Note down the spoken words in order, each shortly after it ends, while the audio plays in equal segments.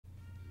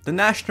The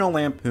National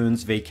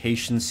Lampoon's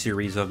Vacation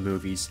series of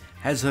movies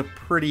has a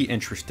pretty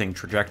interesting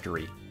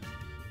trajectory.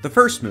 The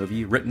first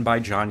movie, written by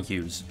John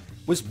Hughes,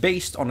 was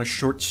based on a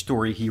short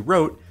story he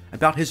wrote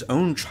about his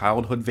own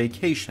childhood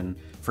vacation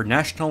for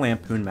National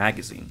Lampoon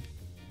magazine.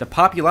 The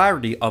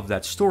popularity of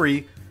that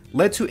story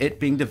led to it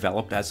being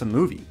developed as a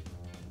movie.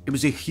 It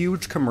was a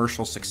huge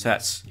commercial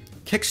success,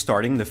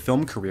 kickstarting the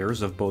film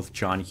careers of both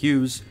John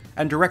Hughes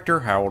and director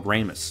Harold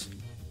Ramis.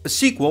 A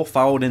sequel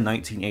followed in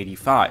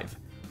 1985,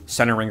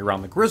 centering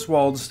around the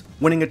Griswolds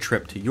winning a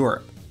trip to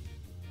Europe.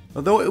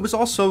 Although it was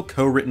also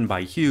co-written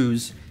by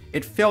Hughes,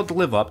 it failed to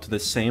live up to the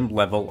same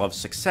level of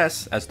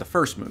success as the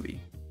first movie.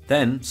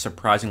 Then,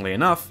 surprisingly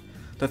enough,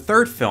 the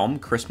third film,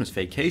 Christmas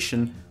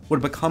Vacation,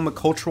 would become a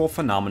cultural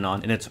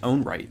phenomenon in its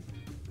own right,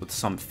 with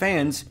some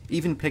fans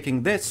even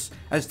picking this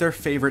as their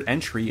favorite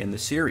entry in the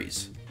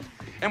series.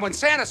 And when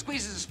Santa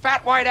squeezes his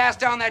fat white ass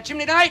down that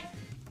chimney tonight,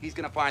 he's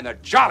gonna find the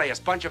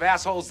jolliest bunch of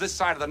assholes this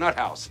side of the nut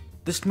house.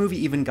 This movie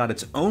even got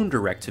its own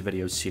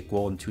direct-to-video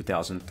sequel in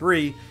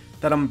 2003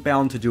 that I'm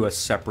bound to do a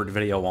separate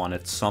video on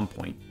at some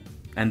point.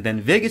 And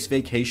then Vegas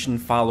Vacation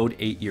followed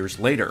 8 years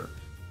later,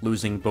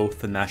 losing both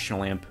the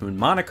National Lampoon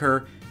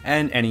moniker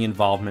and any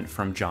involvement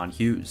from John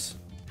Hughes.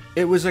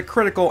 It was a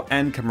critical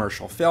and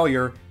commercial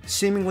failure,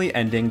 seemingly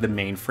ending the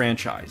main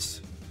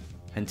franchise.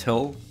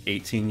 Until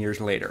 18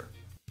 years later.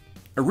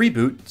 A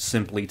reboot,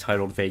 simply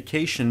titled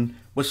Vacation,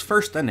 was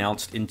first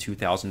announced in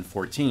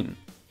 2014.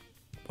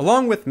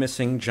 Along with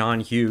missing John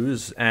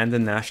Hughes and the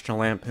National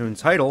Lampoon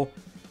title,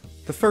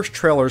 the first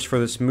trailers for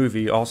this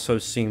movie also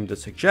seemed to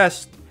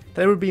suggest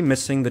that it would be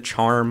missing the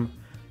charm,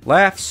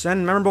 laughs,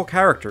 and memorable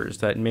characters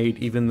that made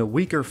even the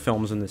weaker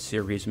films in the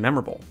series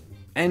memorable.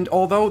 And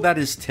although that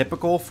is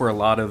typical for a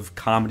lot of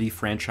comedy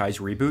franchise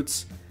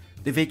reboots,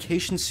 the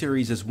Vacation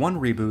series is one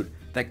reboot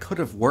that could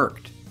have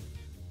worked.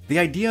 The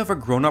idea of a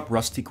grown-up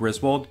Rusty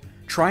Griswold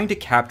trying to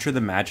capture the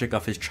magic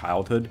of his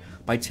childhood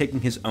by taking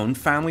his own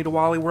family to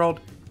Wally World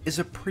is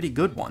a pretty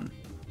good one.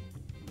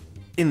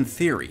 In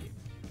theory.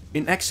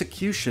 In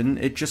execution,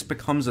 it just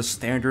becomes a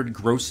standard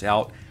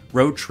gross-out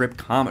road trip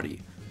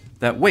comedy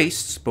that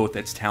wastes both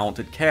its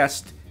talented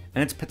cast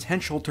and its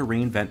potential to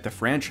reinvent the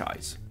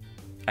franchise,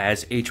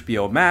 as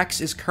HBO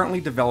Max is currently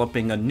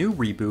developing a new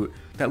reboot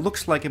that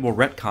looks like it will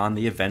retcon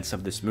the events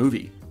of this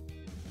movie.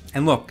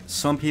 And look,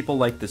 some people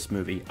like this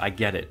movie, I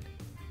get it.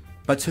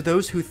 But to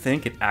those who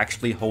think it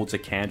actually holds a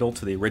candle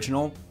to the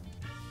original,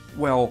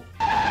 well,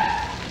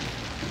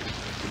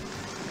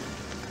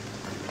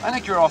 I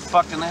think you're all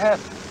fucked in the head.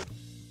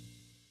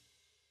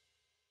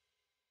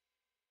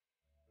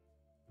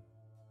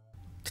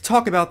 To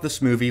talk about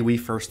this movie, we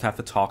first have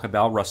to talk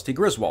about Rusty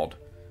Griswold,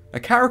 a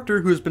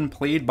character who has been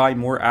played by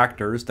more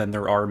actors than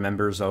there are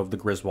members of the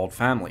Griswold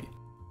family.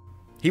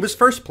 He was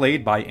first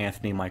played by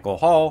Anthony Michael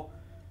Hall,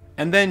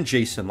 and then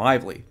Jason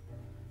Lively,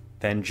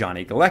 then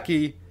Johnny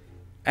Galecki,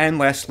 and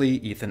lastly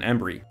Ethan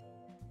Embry.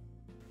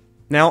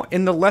 Now,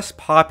 in the less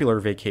popular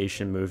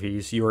Vacation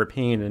movies,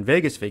 European and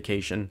Vegas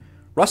Vacation,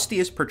 Rusty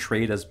is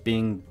portrayed as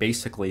being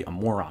basically a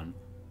moron.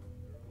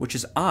 Which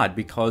is odd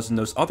because in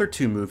those other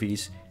two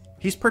movies,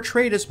 he's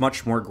portrayed as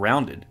much more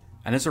grounded,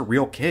 and as a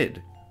real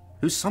kid,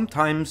 who's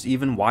sometimes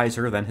even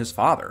wiser than his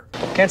father.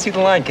 Can't see the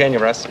line, can you,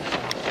 Russ?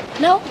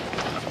 No.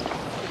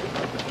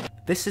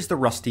 This is the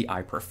Rusty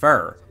I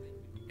prefer.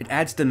 It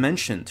adds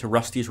dimension to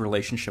Rusty's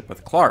relationship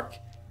with Clark,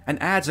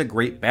 and adds a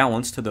great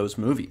balance to those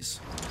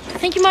movies. I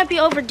think you might be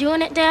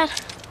overdoing it, Dad.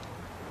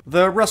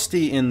 The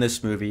Rusty in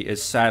this movie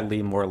is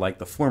sadly more like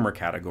the former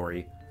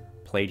category,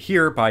 played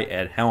here by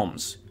Ed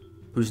Helms,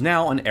 who's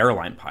now an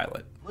airline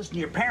pilot. Listen to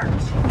your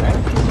parents.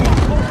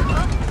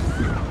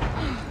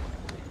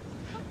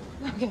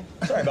 Okay.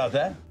 Sorry about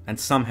that. And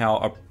somehow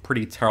a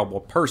pretty terrible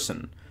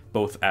person,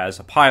 both as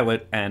a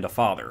pilot and a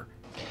father.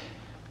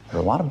 There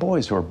are a lot of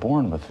boys who are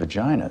born with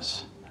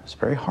vaginas. It's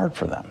very hard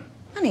for them.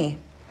 Honey,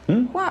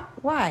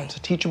 why? It's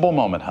a teachable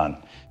moment,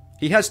 hon.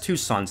 He has two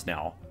sons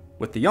now,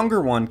 with the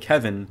younger one,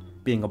 Kevin,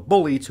 being a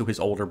bully to his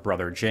older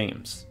brother,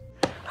 James.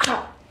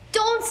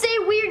 Don't say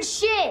weird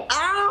shit!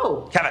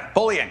 Ow! Kevin,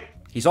 bullying.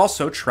 He's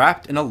also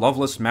trapped in a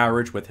loveless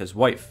marriage with his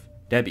wife,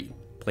 Debbie,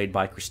 played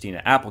by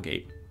Christina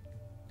Applegate.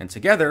 And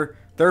together,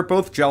 they're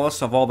both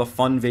jealous of all the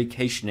fun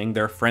vacationing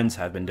their friends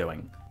have been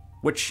doing,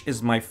 which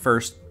is my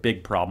first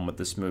big problem with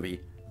this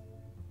movie.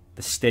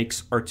 The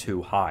stakes are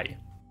too high.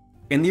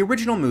 In the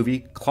original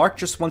movie, Clark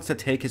just wants to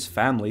take his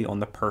family on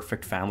the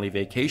perfect family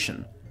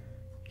vacation.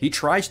 He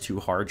tries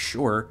too hard,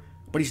 sure,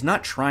 but he's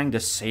not trying to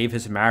save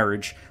his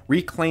marriage,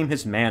 reclaim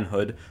his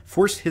manhood,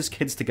 force his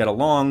kids to get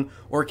along,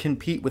 or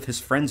compete with his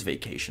friends'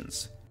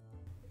 vacations.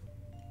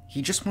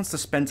 He just wants to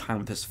spend time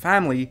with his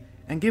family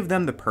and give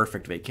them the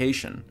perfect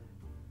vacation.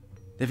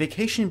 The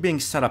vacation being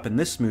set up in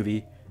this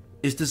movie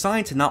is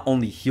designed to not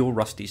only heal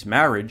Rusty's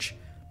marriage,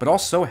 but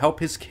also help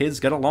his kids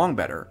get along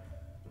better,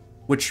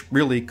 which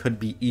really could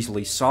be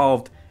easily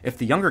solved if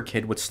the younger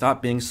kid would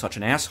stop being such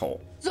an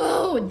asshole.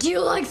 So, do you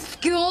like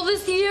school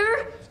this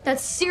year?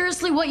 That's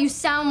seriously what you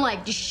sound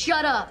like. Just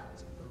shut up.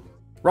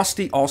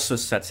 Rusty also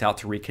sets out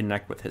to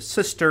reconnect with his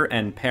sister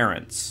and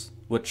parents,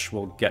 which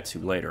we'll get to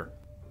later.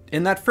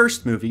 In that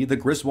first movie, the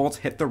Griswolds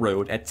hit the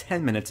road at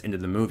 10 minutes into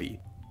the movie.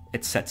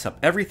 It sets up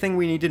everything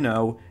we need to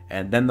know,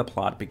 and then the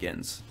plot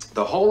begins.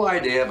 The whole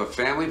idea of a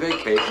family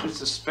vacation is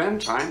to spend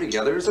time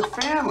together as a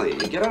family.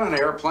 You get on an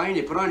airplane,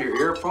 you put on your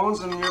earphones,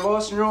 and you're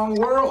lost in your own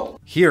world.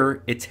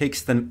 Here, it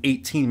takes them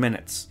 18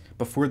 minutes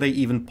before they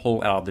even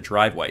pull out of the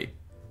driveway.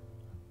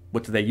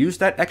 What do they use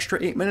that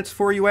extra 8 minutes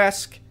for, you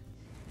ask?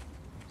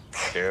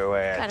 Do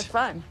it. Kind of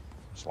fun.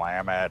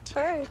 Slam it.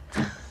 All right.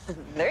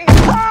 There you go.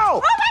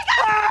 Oh!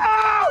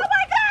 Oh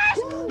my god!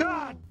 Oh my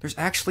gosh! There's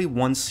actually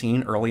one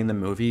scene early in the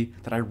movie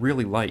that I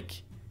really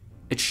like.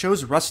 It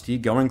shows Rusty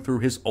going through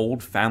his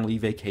old family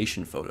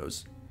vacation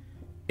photos.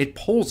 It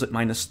pulls at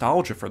my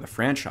nostalgia for the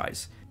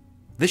franchise.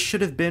 This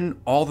should have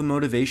been all the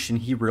motivation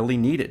he really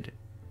needed.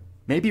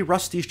 Maybe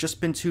Rusty's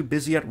just been too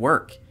busy at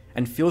work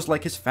and feels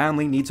like his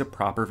family needs a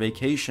proper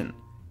vacation.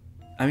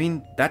 I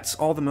mean, that's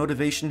all the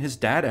motivation his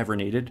dad ever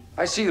needed.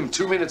 I see them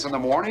 2 minutes in the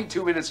morning,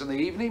 2 minutes in the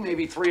evening,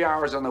 maybe 3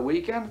 hours on the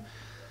weekend.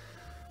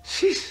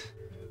 Jeez.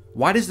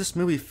 Why does this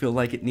movie feel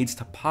like it needs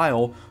to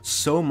pile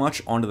so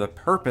much onto the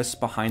purpose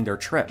behind their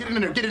trip? Get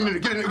in there, get in there,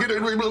 get in there, get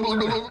in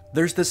there.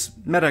 There's this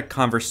meta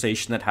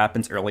conversation that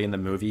happens early in the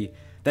movie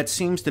that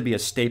seems to be a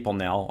staple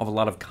now of a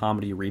lot of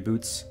comedy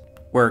reboots,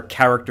 where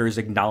characters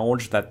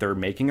acknowledge that they're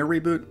making a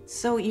reboot.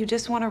 So you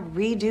just want to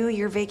redo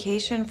your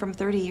vacation from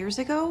 30 years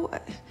ago?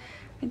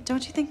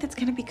 Don't you think that's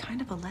going to be kind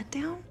of a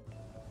letdown?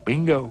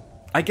 Bingo.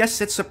 I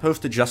guess it's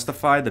supposed to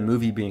justify the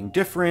movie being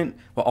different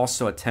while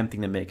also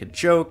attempting to make a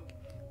joke,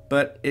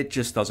 but it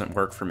just doesn't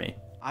work for me.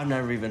 I've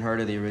never even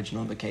heard of the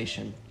original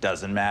Vacation.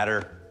 Doesn't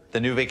matter. The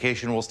new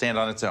Vacation will stand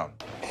on its own.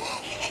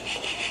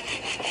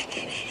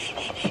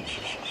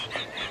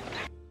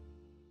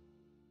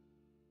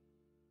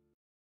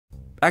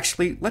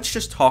 Actually, let's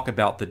just talk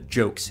about the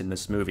jokes in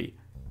this movie.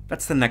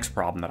 That's the next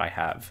problem that I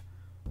have.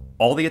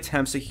 All the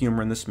attempts at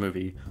humor in this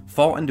movie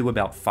fall into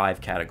about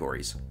 5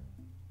 categories.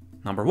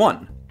 Number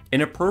 1,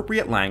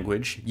 inappropriate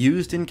language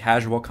used in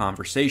casual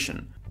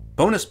conversation.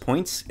 Bonus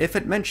points if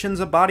it mentions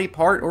a body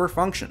part or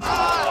function.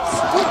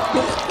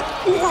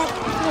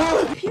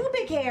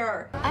 Pubic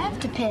hair. I have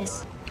to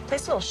piss.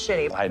 This little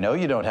shitty. I know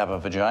you don't have a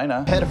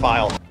vagina.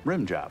 Pedophile.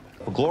 Rim job.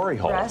 A glory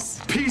hole.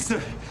 Russ. Piece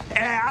of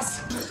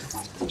ass.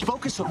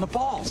 Focus on the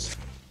balls.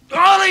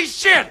 Holy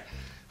shit!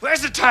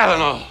 Where's the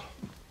Tylenol?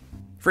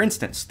 For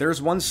instance,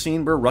 there's one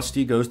scene where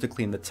Rusty goes to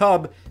clean the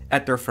tub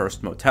at their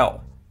first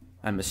motel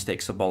and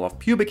mistakes a ball of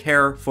pubic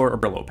hair for a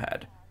Brillo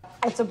pad.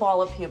 It's a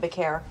ball of pubic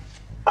hair.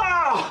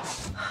 Oh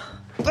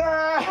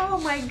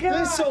my god.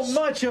 There's so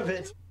much of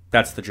it.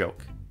 That's the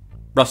joke.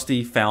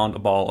 Rusty found a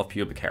ball of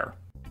pubic hair.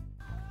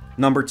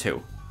 Number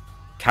 2,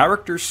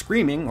 characters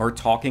screaming or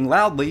talking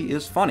loudly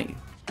is funny.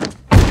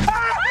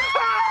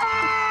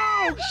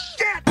 Oh,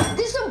 shit!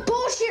 This is some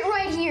bullshit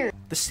right here.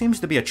 This seems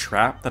to be a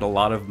trap that a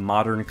lot of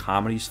modern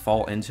comedies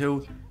fall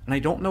into, and I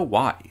don't know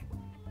why.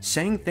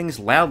 Saying things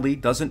loudly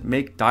doesn't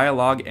make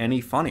dialogue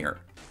any funnier.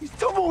 These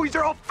two movies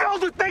are all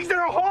filled with things that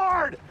are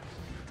hard.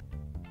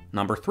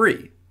 Number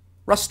 3,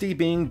 Rusty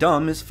being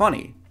dumb is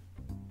funny.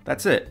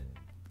 That's it.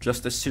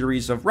 Just a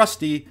series of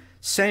Rusty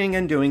saying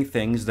and doing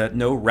things that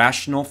no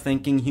rational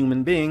thinking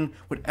human being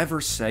would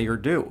ever say or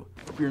do.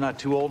 Hope you're not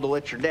too old to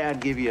let your dad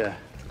give you a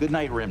good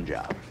night rim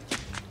job.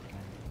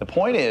 The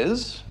point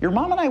is, your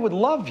mom and I would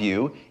love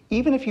you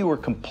even if you were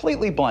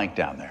completely blank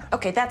down there.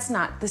 Okay, this is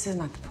not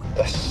the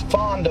point.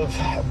 Fond of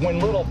when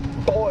little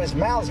boys'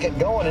 mouths get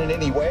going in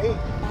any way.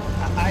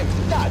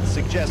 I'm not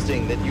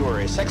suggesting that you are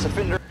a sex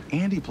offender.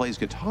 Andy plays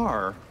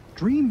guitar.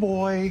 Dream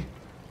boy.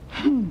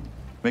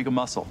 Make a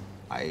muscle.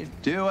 I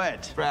Do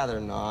it. Rather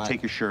not.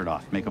 Take your shirt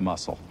off. Make a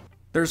muscle.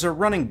 There's a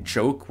running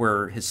joke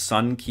where his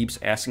son keeps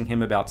asking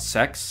him about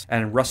sex,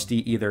 and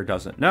Rusty either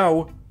doesn't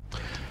know,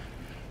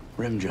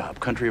 Rim job.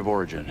 Country of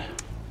origin.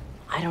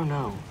 I don't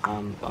know.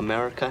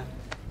 America?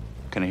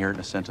 Can I hear it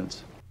in a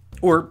sentence?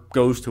 or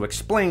goes to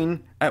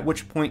explain, at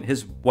which point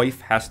his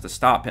wife has to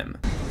stop him.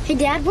 Hey,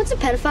 Dad, what's a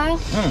pedophile?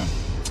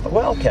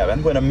 Well,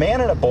 Kevin, when a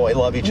man and a boy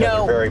love each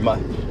other very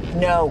much.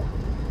 No.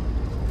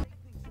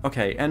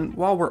 Okay, and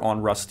while we're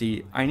on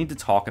Rusty, I need to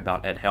talk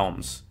about Ed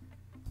Helms.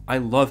 I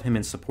love him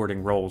in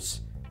supporting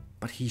roles,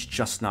 but he's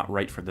just not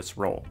right for this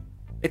role.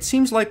 It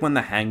seems like when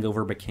The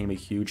Hangover became a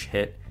huge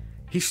hit,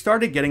 he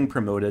started getting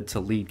promoted to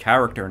lead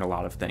character in a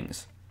lot of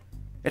things.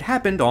 It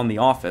happened on The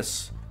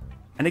Office,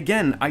 and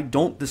again, I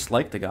don't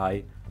dislike the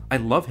guy. I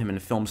love him in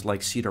films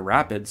like Cedar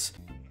Rapids,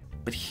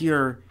 but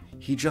here,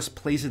 he just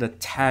plays it a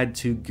tad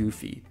too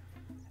goofy,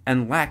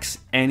 and lacks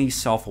any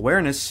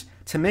self-awareness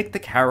to make the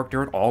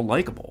character at all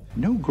likable.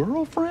 No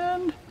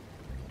girlfriend?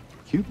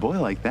 Cute boy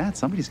like that,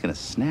 somebody's gonna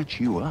snatch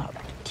you up.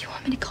 Do you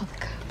want me to call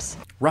the cops?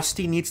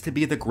 Rusty needs to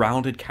be the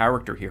grounded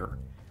character here,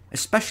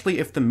 especially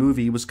if the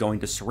movie was going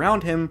to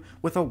surround him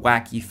with a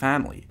wacky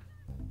family.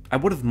 I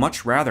would have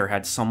much rather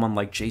had someone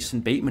like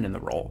Jason Bateman in the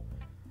role,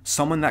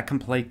 someone that can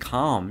play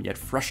calm yet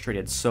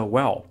frustrated so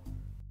well.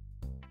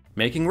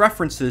 Making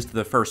references to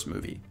the first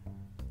movie,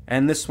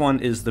 and this one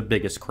is the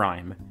biggest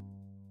crime.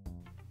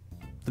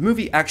 The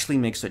movie actually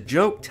makes a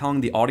joke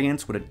telling the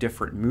audience what a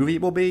different movie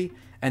will be,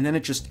 and then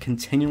it just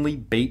continually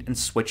bait and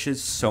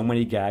switches so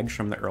many gags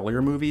from the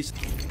earlier movies.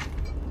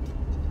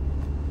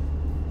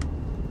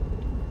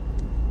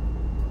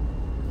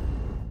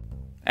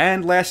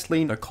 And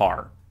lastly, the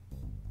car.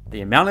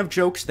 The amount of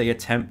jokes they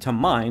attempt to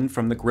mine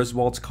from the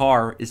Griswold's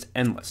car is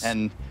endless.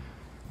 And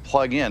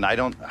plug in, I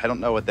don't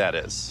know what that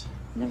is.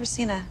 I've never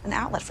seen an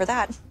outlet for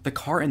that. The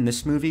car in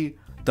this movie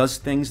does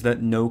things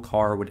that no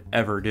car would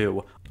ever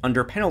do,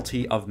 under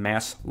penalty of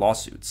mass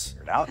lawsuits.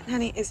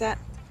 Honey, is that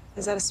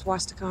a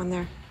swastika on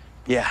there?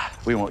 Yeah,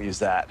 we won't use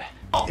that.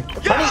 Honey,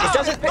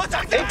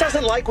 it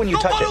doesn't like when you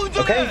touch it,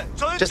 okay?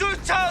 Just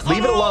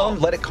leave it alone,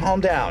 let it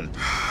calm down.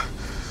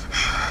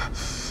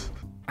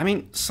 I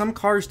mean, some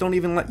cars don't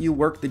even let you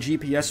work the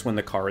GPS when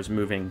the car is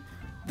moving.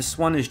 This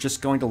one is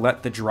just going to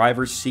let the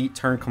driver's seat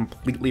turn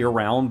completely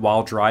around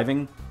while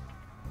driving.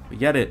 We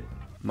get it.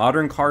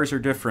 Modern cars are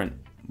different.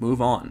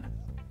 Move on.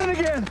 And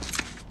again.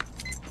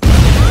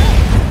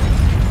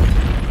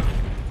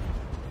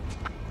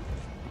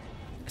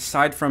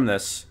 Aside from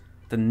this,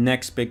 the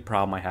next big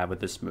problem I have with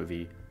this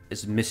movie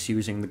is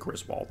misusing the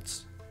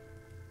Griswolds.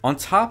 On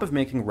top of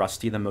making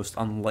Rusty the most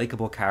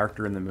unlikable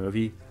character in the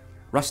movie,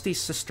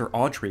 Rusty's sister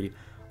Audrey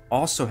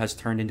also has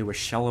turned into a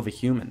shell of a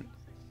human,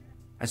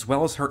 as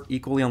well as her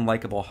equally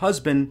unlikable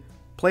husband,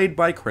 played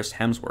by Chris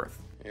Hemsworth.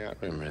 Yeah,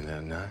 I remember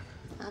that night.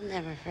 I'll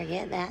never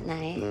forget that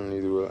night. No,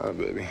 neither will I,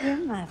 baby. You're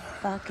my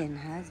fucking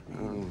husband.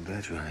 Oh,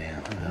 bet you I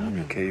am. I'm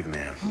a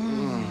caveman.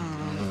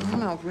 I'm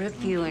gonna rip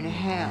you in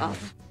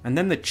half. And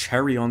then the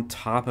cherry on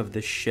top of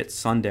this shit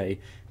sundae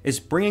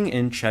is bringing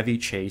in Chevy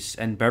Chase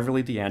and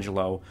Beverly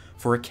D'Angelo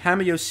for a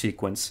cameo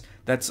sequence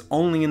that's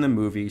only in the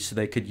movie so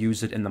they could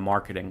use it in the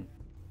marketing.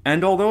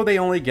 And although they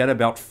only get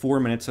about 4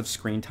 minutes of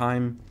screen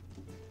time,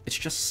 it's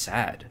just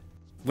sad.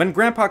 When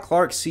Grandpa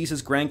Clark sees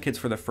his grandkids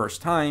for the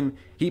first time,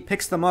 he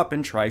picks them up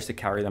and tries to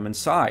carry them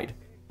inside.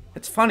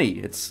 It's funny,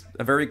 it's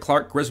a very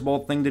Clark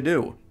Griswold thing to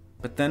do.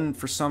 But then,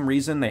 for some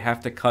reason, they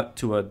have to cut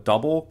to a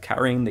double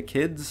carrying the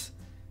kids.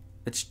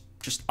 It's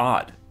just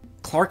odd.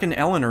 Clark and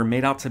Ellen are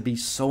made out to be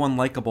so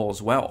unlikable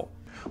as well.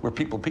 We're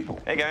people.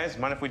 Hey guys,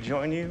 mind if we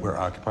join you? We're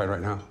occupied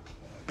right now.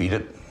 Beat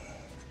it.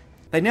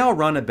 They now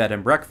run a bed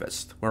and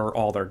breakfast, where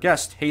all their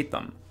guests hate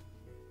them.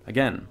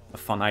 Again, a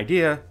fun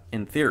idea,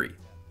 in theory.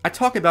 I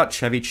talk about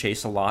Chevy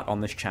Chase a lot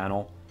on this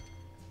channel.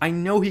 I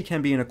know he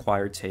can be an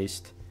acquired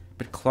taste,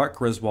 but Clark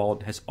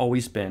Griswold has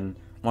always been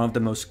one of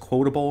the most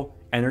quotable,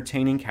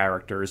 entertaining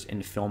characters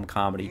in film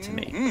comedy to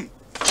me.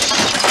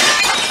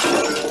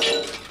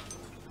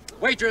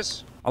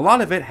 Waitress! A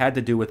lot of it had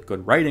to do with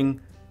good writing,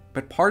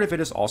 but part of it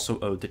is also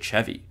owed to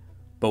Chevy,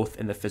 both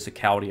in the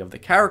physicality of the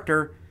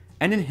character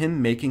and in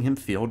him making him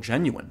feel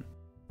genuine.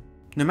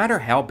 No matter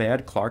how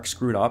bad Clark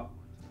screwed up,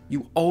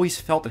 you always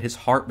felt that his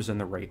heart was in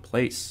the right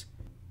place.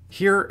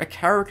 Here, a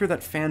character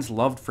that fans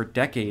loved for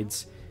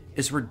decades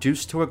is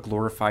reduced to a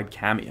glorified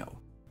cameo.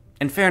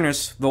 In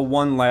fairness, the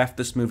one laugh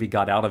this movie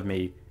got out of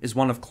me is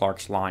one of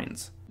Clark's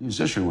lines. A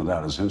musician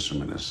without his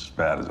instrument is as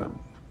bad as a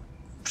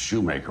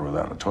shoemaker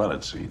without a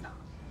toilet seat.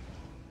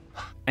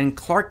 And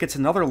Clark gets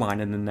another line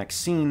in the next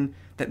scene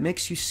that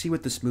makes you see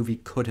what this movie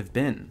could have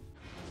been.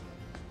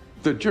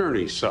 The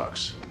journey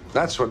sucks.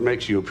 That's what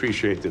makes you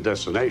appreciate the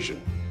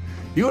destination.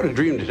 You had a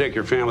dream to take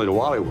your family to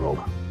Wally World.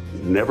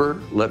 Never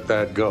let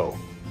that go.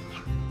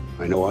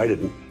 I know I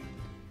didn't.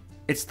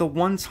 It's the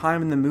one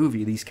time in the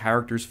movie these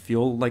characters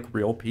feel like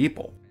real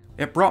people.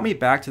 It brought me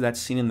back to that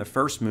scene in the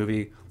first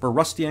movie where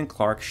Rusty and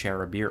Clark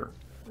share a beer.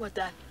 What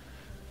that?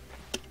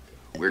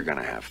 We're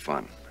gonna have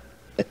fun.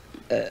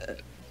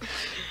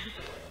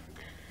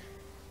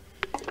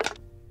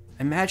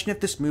 Imagine if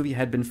this movie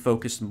had been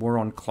focused more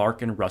on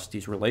Clark and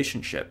Rusty's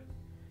relationship.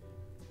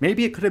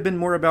 Maybe it could have been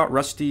more about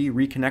Rusty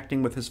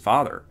reconnecting with his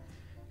father,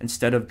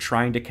 instead of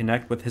trying to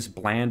connect with his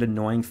bland,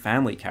 annoying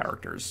family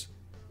characters.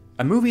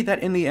 A movie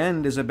that in the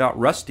end is about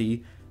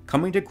Rusty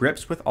coming to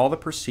grips with all the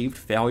perceived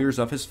failures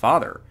of his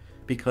father,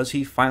 because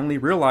he finally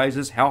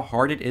realizes how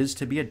hard it is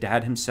to be a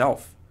dad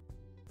himself.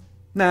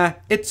 Nah,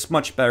 it's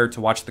much better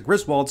to watch the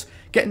Griswolds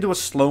get into a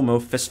slow-mo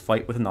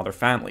fistfight with another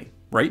family,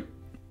 right?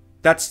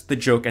 That's the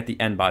joke at the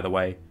end, by the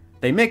way.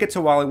 They make it to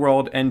Wally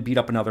World and beat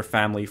up another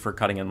family for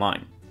cutting in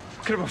line.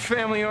 What kind of a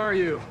family are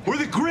you? We're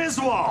the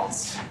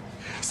Griswolds!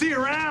 See you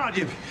around,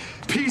 you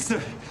piece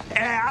of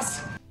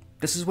ass!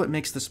 This is what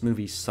makes this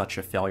movie such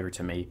a failure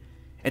to me.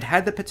 It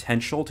had the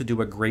potential to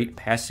do a great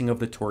passing of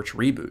the torch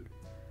reboot,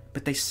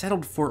 but they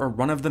settled for a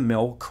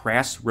run-of-the-mill,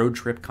 crass road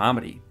trip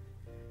comedy.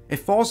 It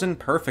falls in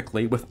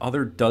perfectly with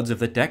other duds of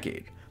the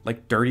decade,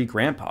 like Dirty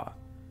Grandpa,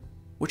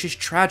 which is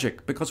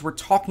tragic because we're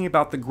talking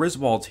about the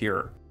Griswolds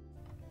here.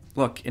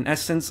 Look, in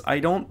essence, I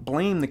don't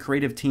blame the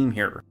creative team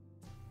here.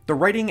 The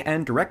writing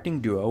and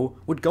directing duo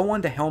would go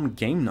on to helm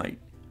Game Night,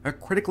 a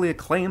critically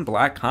acclaimed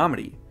black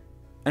comedy.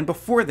 And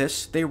before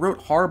this, they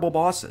wrote Horrible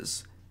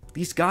Bosses.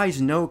 These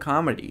guys know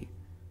comedy.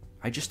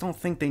 I just don't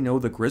think they know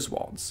the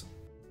Griswolds.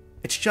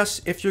 It's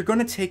just, if you're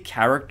gonna take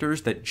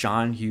characters that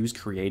John Hughes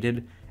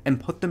created and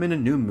put them in a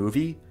new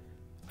movie,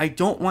 I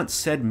don't want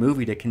said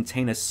movie to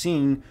contain a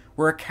scene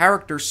where a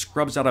character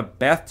scrubs out a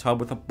bathtub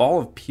with a ball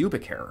of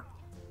pubic hair.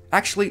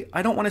 Actually,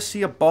 I don't want to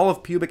see a ball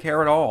of pubic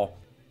hair at all.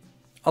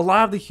 A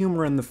lot of the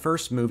humor in the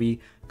first movie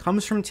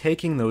comes from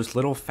taking those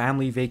little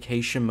family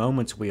vacation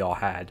moments we all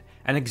had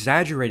and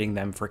exaggerating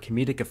them for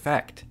comedic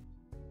effect.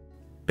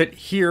 But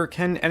here,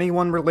 can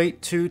anyone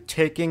relate to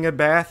taking a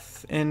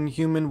bath in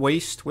human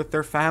waste with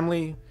their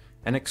family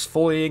and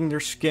exfoliating their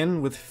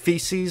skin with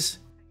feces?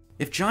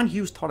 If John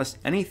Hughes taught us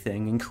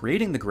anything in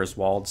creating the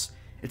Griswolds,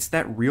 it's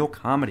that real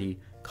comedy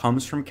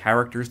comes from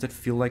characters that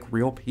feel like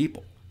real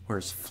people,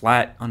 whereas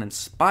flat,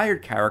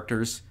 uninspired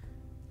characters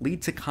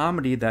lead to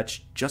comedy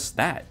that's just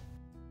that.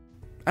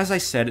 As I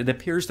said, it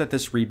appears that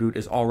this reboot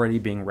is already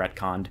being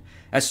retconned,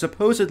 as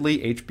supposedly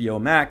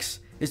HBO Max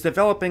is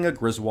developing a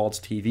Griswolds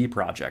TV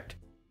project,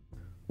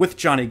 with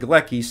Johnny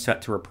Galecki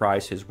set to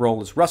reprise his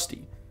role as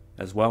Rusty,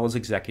 as well as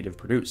executive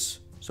produce.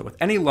 So with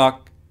any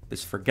luck,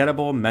 this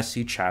forgettable,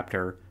 messy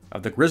chapter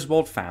of the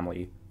Griswold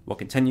family will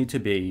continue to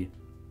be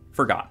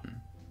forgotten.